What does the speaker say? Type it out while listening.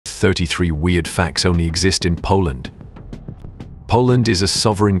33 weird facts only exist in Poland. Poland is a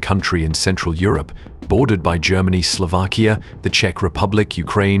sovereign country in Central Europe, bordered by Germany, Slovakia, the Czech Republic,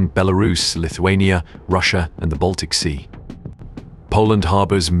 Ukraine, Belarus, Lithuania, Russia, and the Baltic Sea. Poland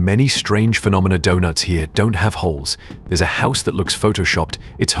harbors many strange phenomena. Doughnuts here don't have holes. There's a house that looks photoshopped.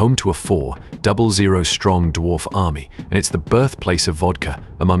 It's home to a 400 strong dwarf army, and it's the birthplace of vodka,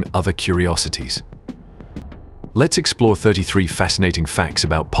 among other curiosities. Let's explore 33 fascinating facts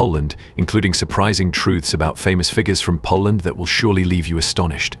about Poland, including surprising truths about famous figures from Poland that will surely leave you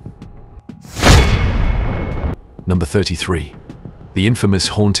astonished. Number 33. The infamous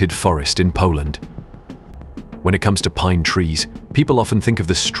haunted forest in Poland. When it comes to pine trees, people often think of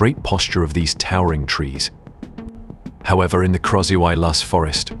the straight posture of these towering trees. However, in the Curiosities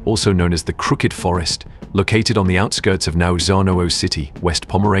forest, also known as the Crooked Forest, located on the outskirts of Naurzano city, West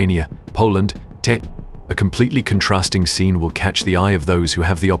Pomerania, Poland, a completely contrasting scene will catch the eye of those who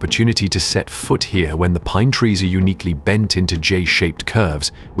have the opportunity to set foot here when the pine trees are uniquely bent into J-shaped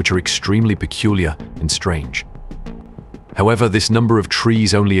curves, which are extremely peculiar and strange. However, this number of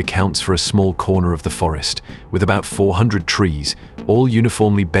trees only accounts for a small corner of the forest, with about 400 trees, all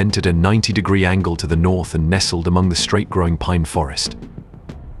uniformly bent at a 90-degree angle to the north and nestled among the straight-growing pine forest.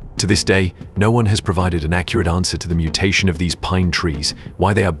 To this day, no one has provided an accurate answer to the mutation of these pine trees,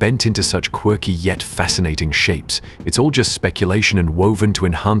 why they are bent into such quirky yet fascinating shapes. It's all just speculation and woven to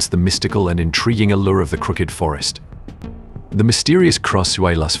enhance the mystical and intriguing allure of the Crooked Forest. The mysterious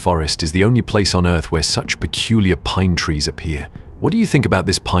Curiosities forest is the only place on Earth where such peculiar pine trees appear. What do you think about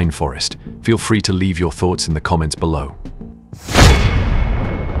this pine forest? Feel free to leave your thoughts in the comments below.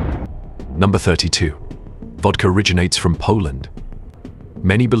 Number 32. Vodka originates from Poland.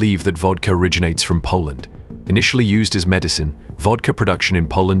 Many believe that vodka originates from Poland. Initially used as medicine, vodka production in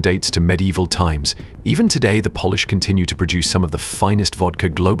Poland dates to medieval times. Even today, the Polish continue to produce some of the finest vodka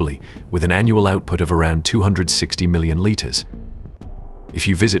globally, with an annual output of around 260 million liters. If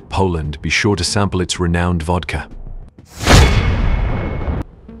you visit Poland, be sure to sample its renowned vodka.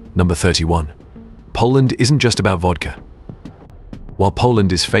 Number 31. Poland isn't just about vodka. While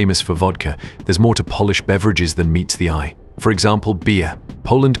Poland is famous for vodka, there's more to Polish beverages than meets the eye. For example, beer.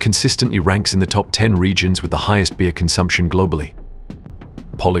 Poland consistently ranks in the top 10 regions with the highest beer consumption globally.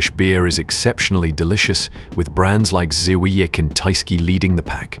 Polish beer is exceptionally delicious, with brands like Żywiec and Tyski leading the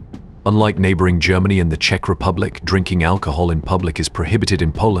pack. Unlike neighboring Germany and the Czech Republic, drinking alcohol in public is prohibited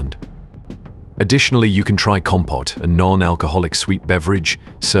in Poland. Additionally, you can try kompot, a non-alcoholic sweet beverage,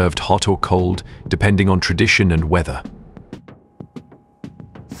 served hot or cold, depending on tradition and weather.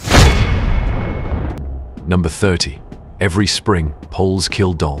 Number 30. Every spring, Poles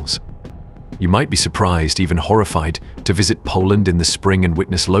kill dolls. You might be surprised, even horrified, to visit Poland in the spring and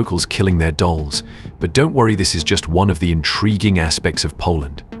witness locals killing their dolls. But don't worry, this is just one of the intriguing aspects of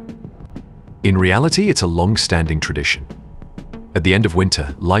Poland. In reality, it's a long-standing tradition. At the end of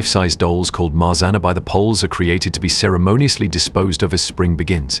winter, life-size dolls called marzana by the Poles are created to be ceremoniously disposed of as spring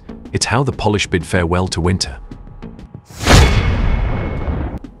begins. It's how the Polish bid farewell to winter.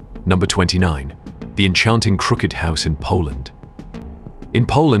 Number 29. The enchanting crooked house in Poland. In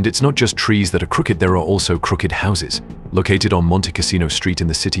Poland, it's not just trees that are crooked, there are also crooked houses. Located on Monte Cassino Street in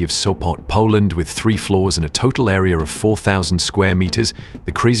the city of Sopot, Poland, with 3 floors and a total area of 4,000 square meters,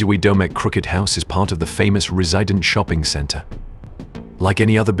 the Curiosities Domek Crooked House is part of the famous resident shopping center. Like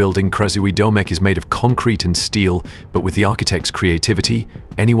any other building, Curiosities Domek is made of concrete and steel, but with the architect's creativity,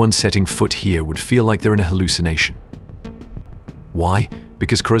 anyone setting foot here would feel like they're in a hallucination. Why?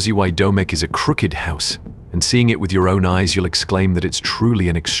 Because Curiosities Domek is a crooked house, and seeing it with your own eyes, you'll exclaim that it's truly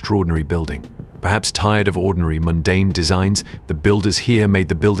an extraordinary building. Perhaps tired of ordinary, mundane designs, the builders here made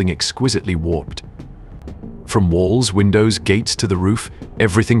the building exquisitely warped. From walls, windows, gates to the roof,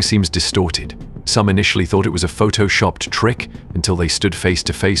 everything seems distorted. Some initially thought it was a photoshopped trick until they stood face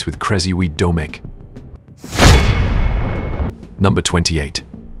to face with Curiosities Domek. Number 28.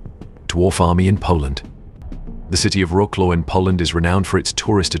 Dwarf Army in Poland. The city of Wrocław in Poland is renowned for its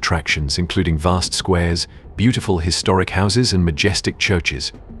tourist attractions, including vast squares, beautiful historic houses, and majestic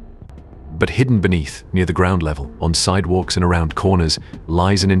churches. But hidden beneath, near the ground level, on sidewalks and around corners,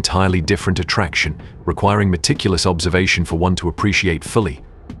 lies an entirely different attraction, requiring meticulous observation for one to appreciate fully.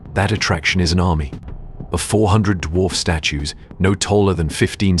 That attraction is an army of 400 dwarf statues, no taller than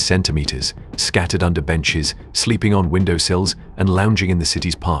 15 centimeters, scattered under benches, sleeping on windowsills, and lounging in the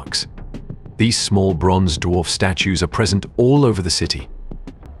city's parks. These small bronze dwarf statues are present all over the city.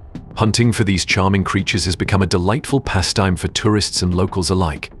 Hunting for these charming creatures has become a delightful pastime for tourists and locals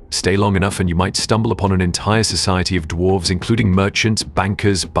alike. Stay long enough and you might stumble upon an entire society of dwarves, including merchants,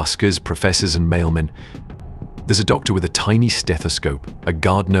 bankers, buskers, professors, and mailmen. There's a doctor with a tiny stethoscope, a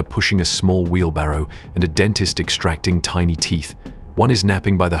gardener pushing a small wheelbarrow, and a dentist extracting tiny teeth. One is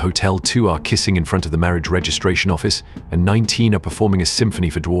napping by the hotel, 2 are kissing in front of the marriage registration office, and 19 are performing a symphony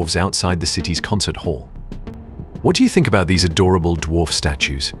for dwarves outside the city's concert hall. What do you think about these adorable dwarf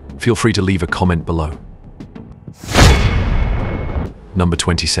statues? Feel free to leave a comment below. Number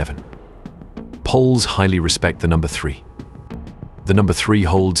 27. Poles highly respect the number 3. The number 3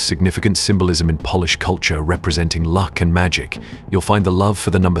 holds significant symbolism in Polish culture, representing luck and magic. You'll find the love for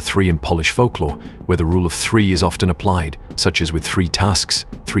the number 3 in Polish folklore, where the rule of 3 is often applied, such as with 3 tasks,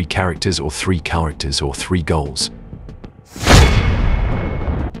 3 characters, or 3 goals.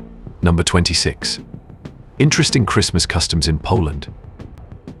 Number 26. Interesting Christmas customs in Poland.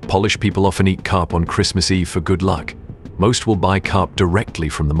 Polish people often eat carp on Christmas Eve for good luck. Most will buy carp directly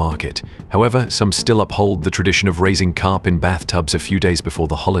from the market. However, some still uphold the tradition of raising carp in bathtubs a few days before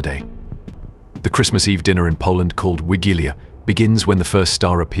the holiday. The Christmas Eve dinner in Poland, called Wigilia, begins when the first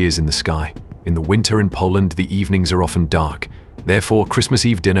star appears in the sky. In the winter in Poland, the evenings are often dark. Therefore, Christmas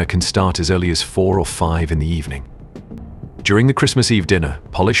Eve dinner can start as early as 4 or 5 in the evening. During the Christmas Eve dinner,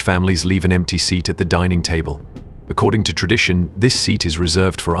 Polish families leave an empty seat at the dining table. According to tradition, this seat is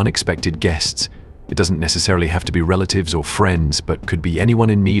reserved for unexpected guests. It doesn't necessarily have to be relatives or friends, but could be anyone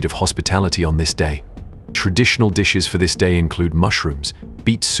in need of hospitality on this day. Traditional dishes for this day include mushrooms,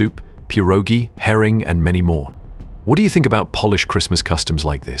 beet soup, pierogi, herring, and many more. What do you think about Polish Christmas customs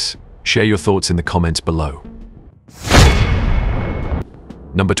like this? Share your thoughts in the comments below.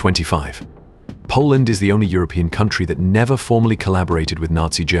 Number 25. Poland is the only European country that never formally collaborated with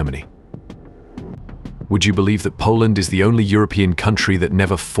Nazi Germany. Would you believe that Poland is the only European country that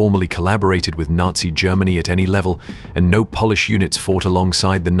never formally collaborated with Nazi Germany at any level, and no Polish units fought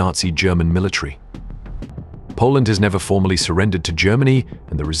alongside the Nazi German military? Poland has never formally surrendered to Germany,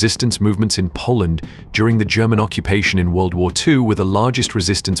 and the resistance movements in Poland during the German occupation in World War II were the largest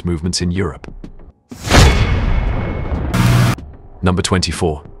resistance movements in Europe. Number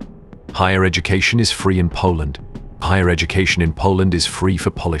 24. Higher education is free in Poland. Higher education in Poland is free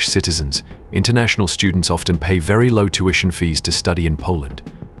for Polish citizens. International students often pay very low tuition fees to study in Poland.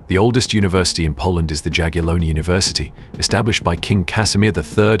 The oldest university in Poland is the Jagiellonian University, established by King Casimir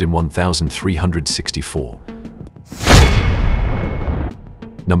III in 1364.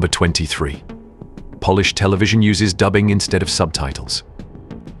 Number 23. Polish television uses dubbing instead of subtitles.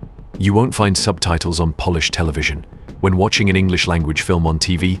 You won't find subtitles on Polish television. When watching an English-language film on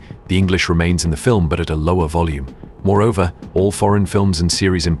TV, the English remains in the film but at a lower volume. Moreover, all foreign films and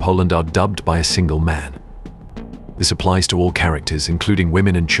series in Poland are dubbed by a single man. This applies to all characters, including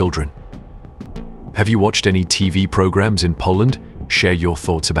women and children. Have you watched any TV programs in Poland? Share your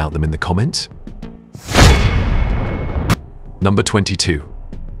thoughts about them in the comments. Number 22.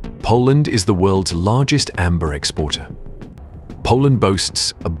 Poland is the world's largest amber exporter. Poland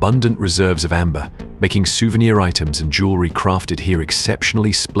boasts abundant reserves of amber, making souvenir items and jewelry crafted here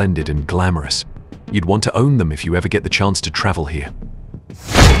exceptionally splendid and glamorous. You'd want to own them if you ever get the chance to travel here.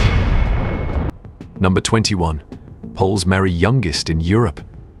 Number 21. Poles marry youngest in Europe.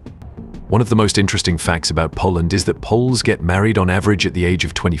 One of the most interesting facts about Poland is that Poles get married on average at the age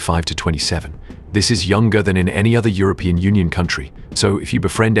of 25 to 27. This is younger than in any other European Union country, so if you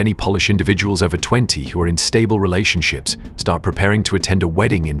befriend any Polish individuals over 20 who are in stable relationships, start preparing to attend a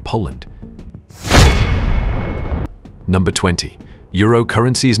wedding in Poland. Number 20. Euro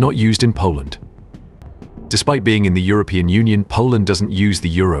currency is not used in Poland. Despite being in the European Union, Poland doesn't use the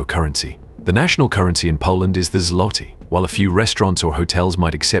euro currency. The national currency in Poland is the zloty. While a few restaurants or hotels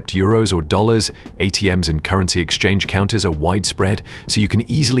might accept euros or dollars, ATMs and currency exchange counters are widespread, so you can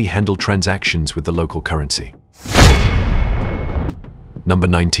easily handle transactions with the local currency. Number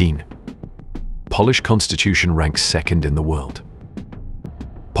 19. Polish constitution ranks second in the world.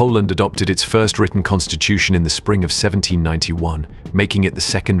 Poland adopted its first written constitution in the spring of 1791, making it the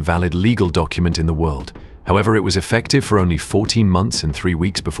second valid legal document in the world. However, it was effective for only 14 months and 3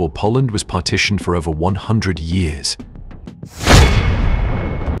 weeks before Poland was partitioned for over 100 years.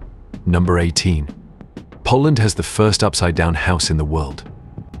 Number 18. Poland has the first upside-down house in the world.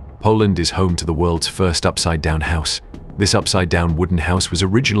 Poland is home to the world's first upside-down house. This upside-down wooden house was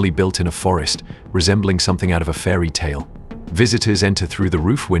originally built in a forest, resembling something out of a fairy tale. Visitors enter through the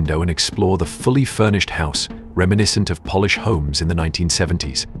roof window and explore the fully furnished house, reminiscent of Polish homes in the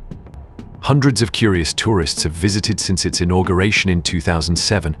 1970s. Hundreds of curious tourists have visited since its inauguration in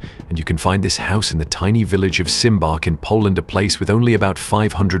 2007, and you can find this house in the tiny village of Szymbark in Poland, a place with only about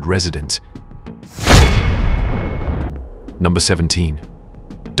 500 residents. Number 17.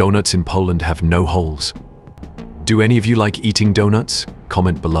 Donuts in Poland have no holes. Do any of you like eating donuts?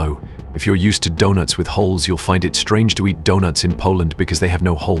 Comment below. If you're used to donuts with holes, you'll find it strange to eat donuts in Poland because they have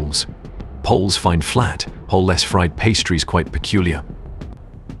no holes. Poles find flat, hole-less fried pastries quite peculiar.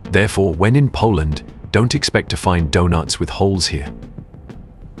 Therefore, when in Poland, don't expect to find donuts with holes here.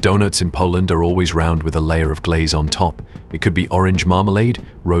 Donuts in Poland are always round with a layer of glaze on top. It could be orange marmalade,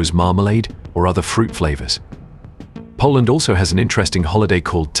 rose marmalade, or other fruit flavors. Poland also has an interesting holiday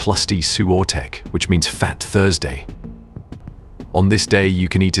called Tłusty Czwartek, which means Fat Thursday. On this day, you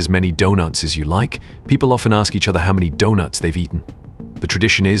can eat as many donuts as you like. People often ask each other how many donuts they've eaten. The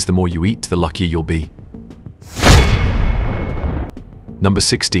tradition is the more you eat, the luckier you'll be. Number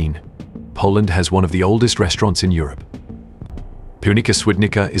 16. Poland has one of the oldest restaurants in Europe. Punica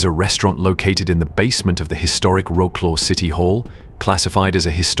Swidnica is a restaurant located in the basement of the historic Wrocław City Hall, classified as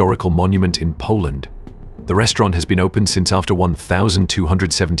a historical monument in Poland. The restaurant has been open since after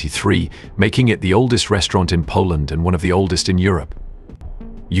 1273, making it the oldest restaurant in Poland and one of the oldest in Europe.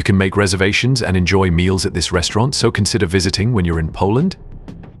 You can make reservations and enjoy meals at this restaurant, so consider visiting when you're in Poland.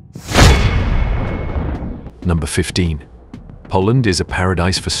 Number 15. Poland is a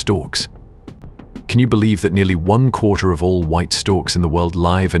paradise for storks. Can you believe that nearly 1/4 of all white storks in the world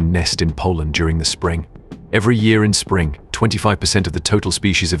live and nest in Poland during the spring? Every year in spring, 25% of the total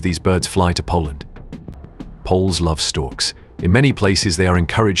species of these birds fly to Poland. Poles love storks. In many places, they are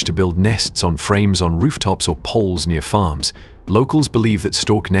encouraged to build nests on frames on rooftops or poles near farms. Locals believe that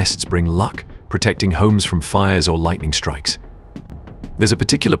stork nests bring luck, protecting homes from fires or lightning strikes. There's a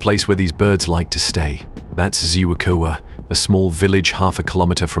particular place where these birds like to stay. That's Zwickau, a small village half a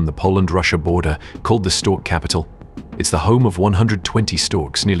kilometer from the Poland-Russia border, called the stork capital. It's the home of 120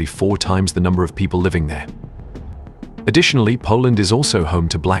 storks, nearly 4 times the number of people living there. Additionally, Poland is also home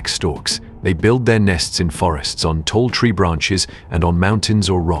to black storks. They build their nests in forests, on tall tree branches, and on mountains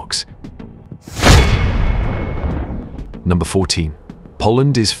or rocks. Number 14.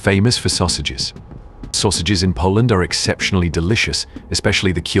 Poland is famous for sausages. Sausages in Poland are exceptionally delicious,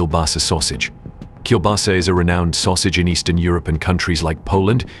 especially the kielbasa sausage. Kielbasa is a renowned sausage in Eastern Europe and countries like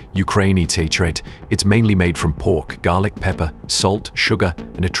Poland, Ukraine, etc. It's mainly made from pork, garlic, pepper, salt, sugar,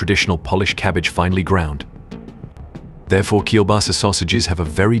 and a traditional Polish cabbage finely ground. Therefore, kielbasa sausages have a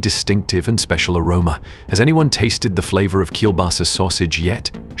very distinctive and special aroma. Has anyone tasted the flavor of kielbasa sausage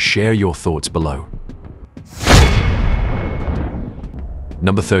yet? Share your thoughts below.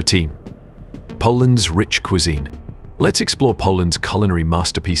 Number 13. Poland's rich cuisine. Let's explore Poland's culinary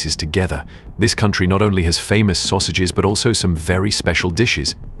masterpieces together. This country not only has famous sausages, but also some very special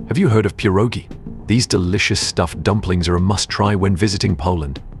dishes. Have you heard of pierogi? These delicious stuffed dumplings are a must-try when visiting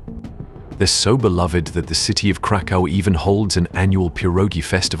Poland. They're so beloved that the city of Krakow even holds an annual pierogi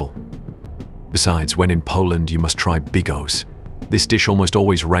festival. Besides, when in Poland, you must try bigos. This dish almost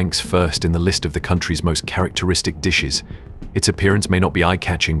always ranks first in the list of the country's most characteristic dishes. Its appearance may not be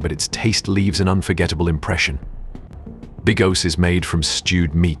eye-catching, but its taste leaves an unforgettable impression. Bigos is made from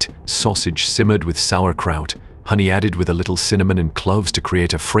stewed meat, sausage simmered with sauerkraut, honey added with a little cinnamon and cloves to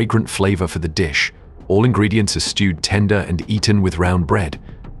create a fragrant flavor for the dish. All ingredients are stewed tender and eaten with round bread.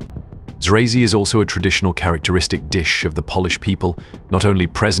 Zrazy is also a traditional characteristic dish of the Polish people, not only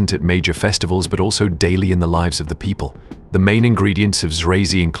present at major festivals but also daily in the lives of the people. The main ingredients of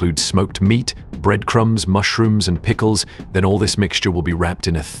zrazy include smoked meat, breadcrumbs, mushrooms, and pickles. Then all this mixture will be wrapped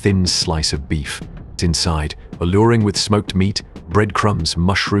in a thin slice of beef. Inside, alluring with smoked meat, breadcrumbs,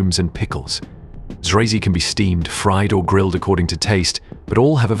 mushrooms, and pickles. Zrazy can be steamed, fried, or grilled according to taste, but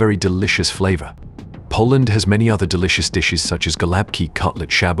all have a very delicious flavor. Poland has many other delicious dishes such as golabki, cutlet,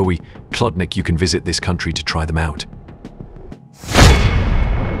 shabowy, kludnik. You can visit this country to try them out.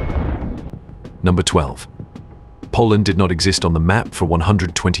 Number 12. Poland did not exist on the map for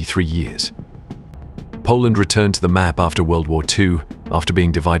 123 years. Poland returned to the map after World War II, after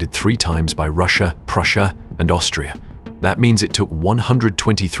being divided 3 times by Russia, Prussia, and Austria. That means it took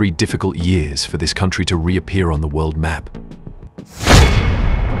 123 difficult years for this country to reappear on the world map.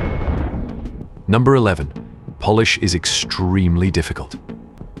 Number 11. Polish is extremely difficult.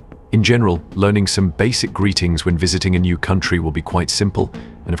 In general, learning some basic greetings when visiting a new country will be quite simple,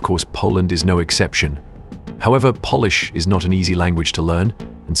 and of course Poland is no exception. However, Polish is not an easy language to learn,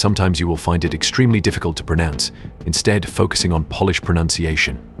 and sometimes you will find it extremely difficult to pronounce, instead focusing on Polish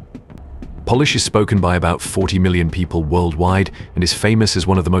pronunciation. Polish is spoken by about 40 million people worldwide and is famous as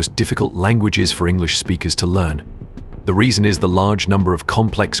one of the most difficult languages for English speakers to learn. The reason is the large number of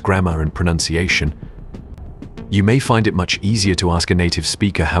complex grammar and pronunciation. You may find it much easier to ask a native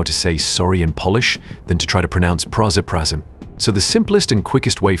speaker how to say sorry in Polish than to try to pronounce przepraszam. So the simplest and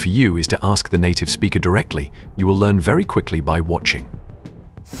quickest way for you is to ask the native speaker directly. You will learn very quickly by watching.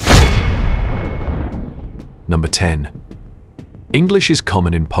 Number 10. English is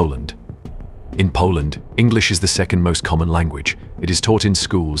common in Poland. In Poland, English is the second most common language. It is taught in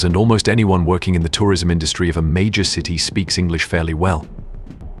schools, and almost anyone working in the tourism industry of a major city speaks English fairly well.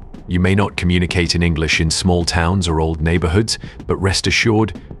 You may not communicate in English in small towns or old neighborhoods, but rest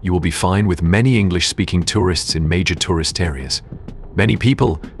assured, you will be fine with many English-speaking tourists in major tourist areas. Many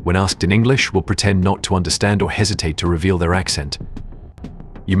people, when asked in English, will pretend not to understand or hesitate to reveal their accent.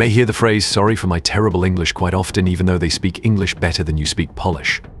 You may hear the phrase, "Sorry for my terrible English," quite often, even though they speak English better than you speak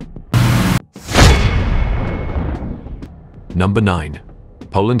Polish. Number 9.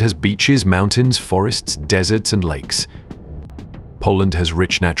 Poland has beaches, mountains, forests, deserts, and lakes. Poland has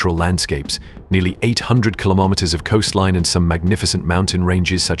rich natural landscapes, nearly 800 kilometers of coastline, and some magnificent mountain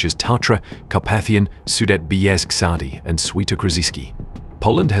ranges such as Tatra, Carpathian, Sudet-Bieszczady, and Świętokrzyski.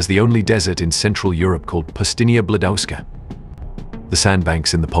 Poland has the only desert in Central Europe called Pustynia Bladowska. The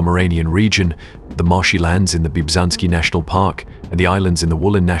sandbanks in the Pomeranian region, the marshy lands in the Bibzanski National Park, and the islands in the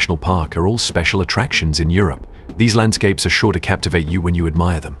Wollin National Park are all special attractions in Europe. These landscapes are sure to captivate you when you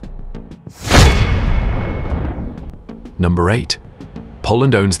admire them. Number 8.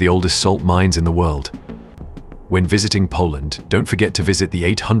 Poland owns the oldest salt mines in the world. When visiting Poland, don't forget to visit the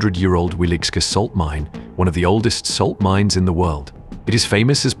 800-year-old Wieliczka salt mine, one of the oldest salt mines in the world. It is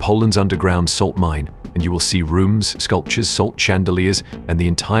famous as Poland's underground salt mine, and you will see rooms, sculptures, salt chandeliers, and the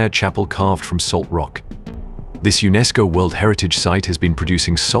entire chapel carved from salt rock. This UNESCO World Heritage Site has been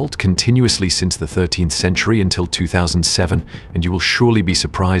producing salt continuously since the 13th century until 2007, and you will surely be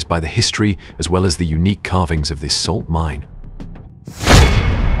surprised by the history as well as the unique carvings of this salt mine.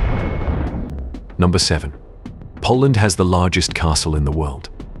 Number 7. Poland has the largest castle in the world.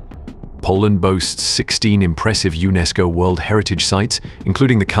 Poland boasts 16 impressive UNESCO World Heritage Sites,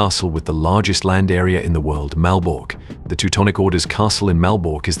 including the castle with the largest land area in the world, Malbork. The Teutonic Order's castle in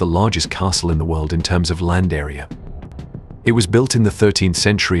Malbork is the largest castle in the world in terms of land area. It was built in the 13th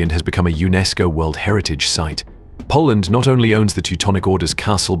century and has become a UNESCO World Heritage Site. Poland not only owns the Teutonic Order's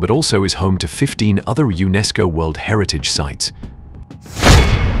castle, but also is home to 15 other UNESCO World Heritage Sites.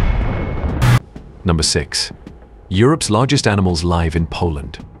 Number 6. Europe's largest animals live in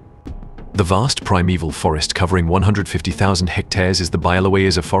Poland. The vast primeval forest covering 150,000 hectares is the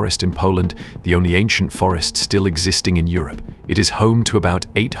Białowieża forest in Poland, the only ancient forest still existing in Europe. It is home to about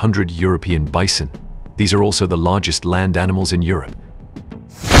 800 European bison. These are also the largest land animals in Europe.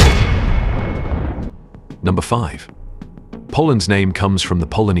 Number 5. Poland's name comes from the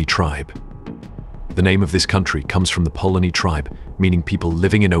Poloni tribe. The name of this country comes from the Poloni tribe, meaning people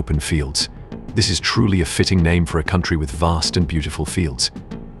living in open fields. This is truly a fitting name for a country with vast and beautiful fields.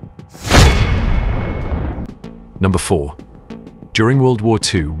 Number 4. During World War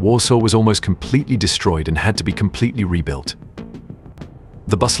II, Warsaw was almost completely destroyed and had to be completely rebuilt.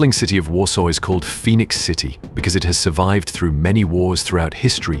 The bustling city of Warsaw is called Phoenix City because it has survived through many wars throughout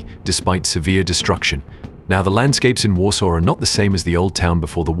history despite severe destruction. Now, the landscapes in Warsaw are not the same as the old town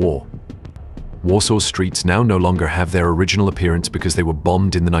before the war. Warsaw's streets now no longer have their original appearance because they were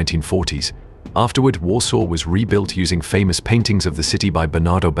bombed in the 1940s. Afterward, Warsaw was rebuilt using famous paintings of the city by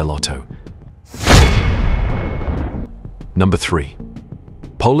Bernardo Bellotto. Number 3.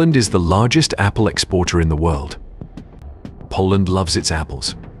 Poland is the largest apple exporter in the world. Poland loves its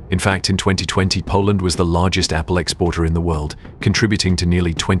apples. In fact, in 2020, Poland was the largest apple exporter in the world, contributing to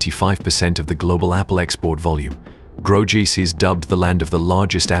nearly 25% of the global apple export volume. Grodzice is dubbed the land of the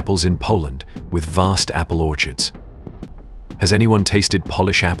largest apples in Poland, with vast apple orchards. Has anyone tasted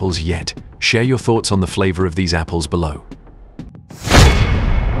Polish apples yet? Share your thoughts on the flavor of these apples below.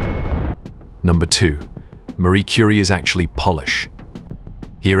 Number 2. Marie Curie is actually Polish.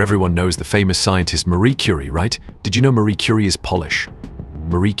 Here everyone knows the famous scientist Marie Curie, right? Did you know Marie Curie is Polish?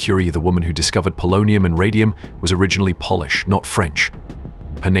 Marie Curie, the woman who discovered polonium and radium, was originally Polish, not French.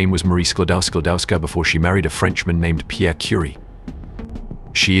 Her name was Marie Skłodowska before she married a Frenchman named Pierre Curie.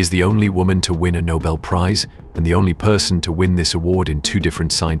 She is the only woman to win a Nobel Prize and the only person to win this award in 2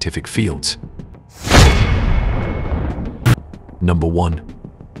 different scientific fields. Number 1.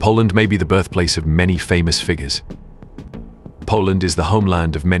 Poland may be the birthplace of many famous figures. Poland is the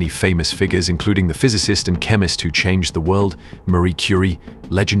homeland of many famous figures, including the physicist and chemist who changed the world, Marie Curie,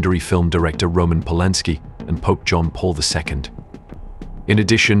 legendary film director Roman Polanski, and Pope John Paul II. In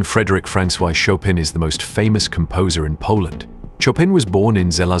addition, Frédéric François Chopin is the most famous composer in Poland. Chopin was born in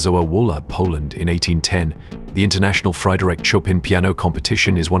Żelazowa Wola, Poland in 1810. The International Frédéric Chopin Piano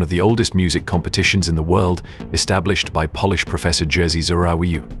Competition is one of the oldest music competitions in the world, established by Polish professor Jerzy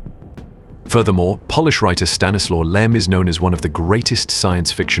Zarawiu. Furthermore, Polish writer Stanislaw Lem is known as one of the greatest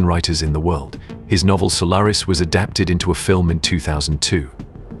science fiction writers in the world. His novel Solaris was adapted into a film in 2002.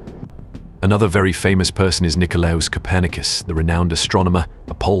 Another very famous person is Nicolaus Copernicus, the renowned astronomer,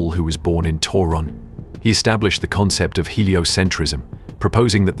 a Pole who was born in Toruń. He established the concept of heliocentrism,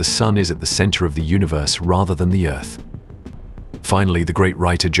 proposing that the sun is at the center of the universe rather than the Earth. Finally, the great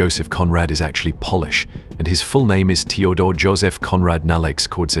writer Joseph Conrad is actually Polish, and his full name is Teodor Józef Konrad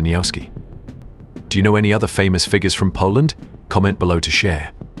Naleś-Korzeniowski. Do you know any other famous figures from Poland? Comment below to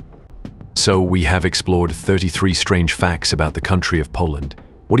share. So we have explored 33 strange facts about the country of Poland.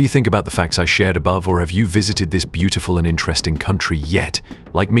 What do you think about the facts I shared above, or have you visited this beautiful and interesting country yet?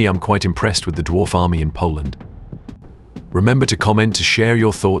 Like me, I'm quite impressed with the dwarf army in Poland. Remember to comment to share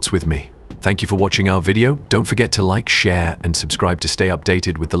your thoughts with me. Thank you for watching our video. Don't forget to like, share, and subscribe to stay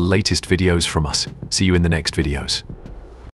updated with the latest videos from us. See you in the next videos.